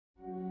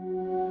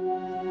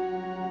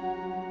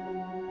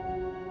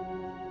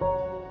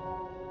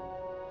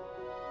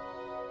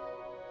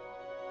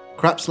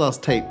Krapp's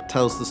last tape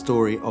tells the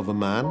story of a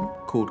man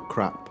called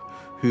Krapp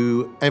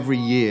who every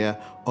year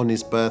on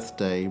his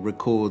birthday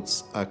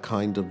records a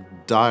kind of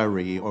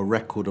diary or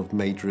record of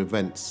major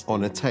events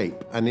on a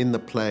tape. And in the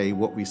play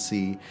what we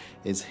see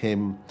is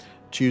him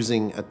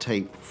choosing a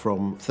tape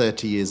from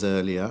 30 years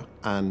earlier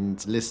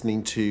and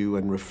listening to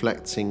and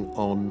reflecting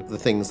on the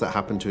things that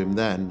happened to him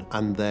then,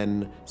 and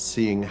then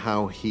seeing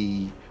how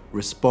he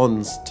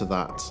responds to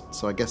that.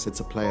 So I guess it's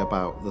a play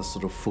about the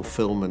sort of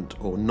fulfillment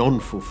or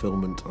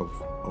non-fulfillment of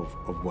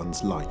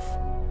one's life.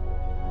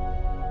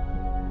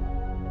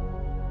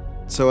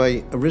 So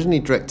I originally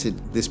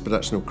directed this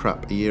production of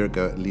Krapp a year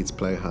ago at Leeds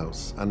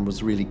Playhouse and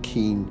was really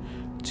keen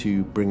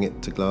to bring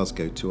it to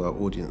Glasgow to our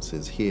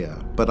audiences here.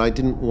 But I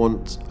didn't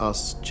want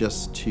us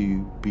just to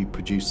be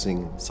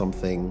producing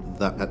something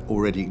that had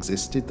already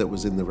existed, that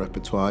was in the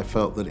repertoire. I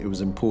felt that it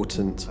was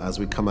important as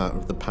we come out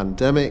of the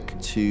pandemic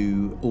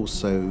to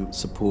also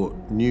support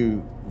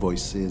new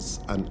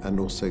voices and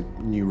also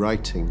new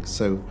writing.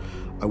 So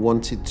I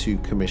wanted to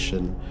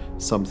commission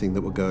something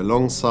that would go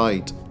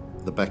alongside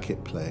the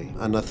Beckett play.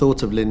 And I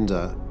thought of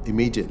Linda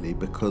immediately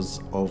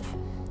because of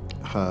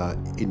her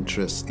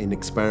interest in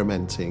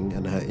experimenting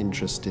and her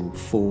interest in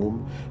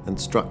form and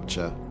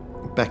structure.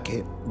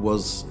 Beckett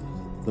was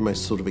the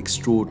most sort of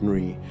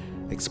extraordinary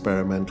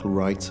experimental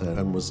writer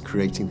and was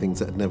creating things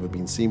that had never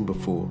been seen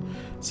before.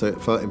 So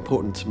it felt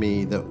important to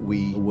me that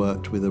we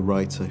worked with a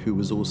writer who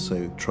was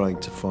also trying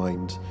to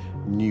find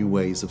new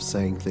ways of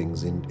saying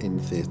things in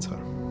theatre.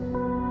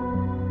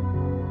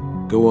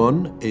 Go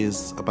On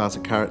is about a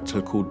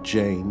character called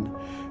Jayne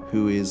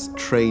who is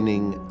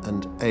training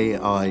an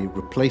AI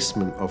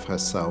replacement of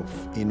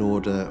herself in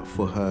order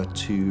for her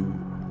to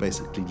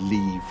basically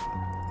leave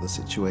the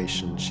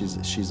situation.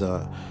 She's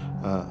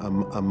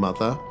a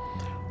mother,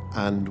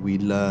 and we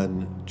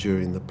learn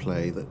during the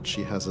play that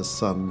she has a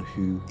son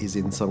who is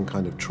in some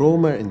kind of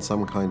trauma, in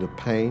some kind of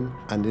pain,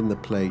 and in the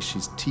play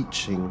she's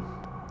teaching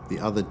the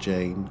other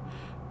Jayne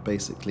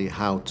basically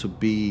how to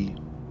be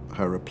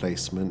her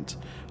replacement.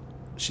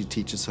 She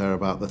teaches her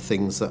about the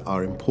things that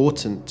are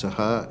important to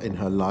her in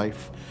her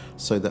life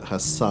so that her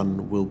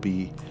son will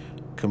be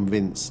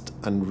convinced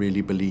and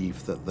really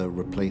believe that the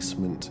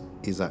replacement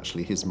is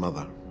actually his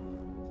mother.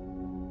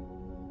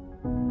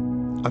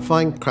 I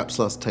find Krapp's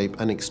Last Tape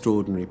an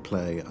extraordinary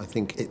play. I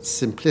think its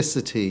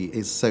simplicity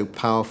is so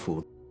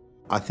powerful.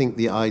 I think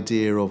the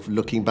idea of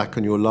looking back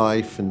on your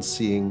life and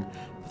seeing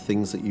the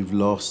things that you've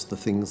lost, the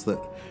things that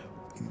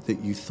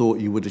you thought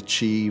you would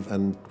achieve,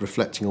 and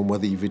reflecting on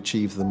whether you've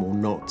achieved them or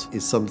not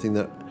is something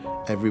that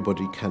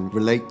everybody can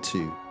relate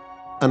to.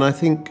 And I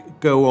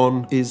think Go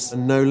On is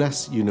no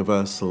less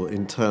universal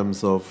in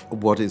terms of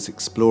what it's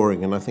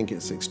exploring, and I think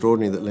it's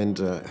extraordinary that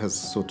Linda has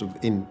sort of,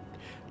 in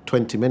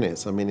 20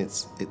 minutes, I mean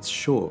it's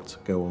short,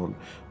 Go On,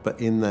 but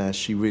in there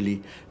she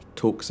really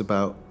talks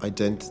about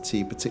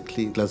identity,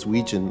 particularly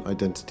Glaswegian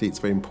identity. It's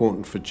very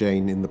important for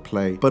Jayne in the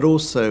play, but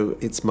also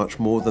it's much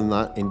more than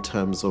that in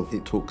terms of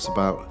it talks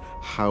about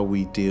how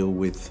we deal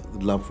with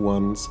loved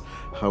ones,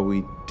 how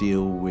we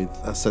deal with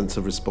a sense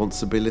of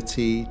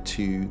responsibility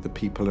to the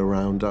people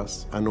around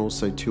us and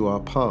also to our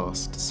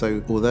past.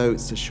 So although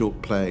it's a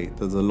short play,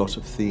 there's a lot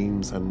of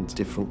themes and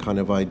different kind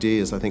of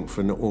ideas, I think,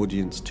 for an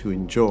audience to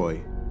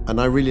enjoy.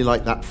 And I really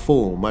like that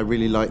form. I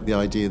really like the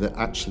idea that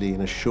actually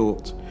in a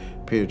short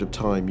period of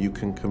time you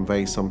can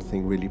convey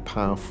something really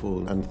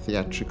powerful and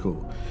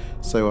theatrical.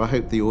 So I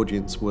hope the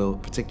audience will,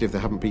 particularly if they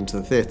haven't been to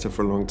the theatre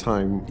for a long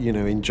time,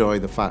 enjoy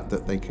the fact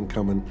that they can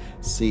come and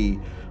see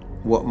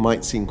what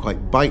might seem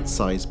quite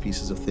bite-sized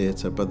pieces of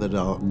theatre, but that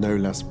are no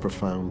less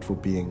profound for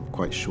being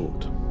quite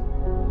short.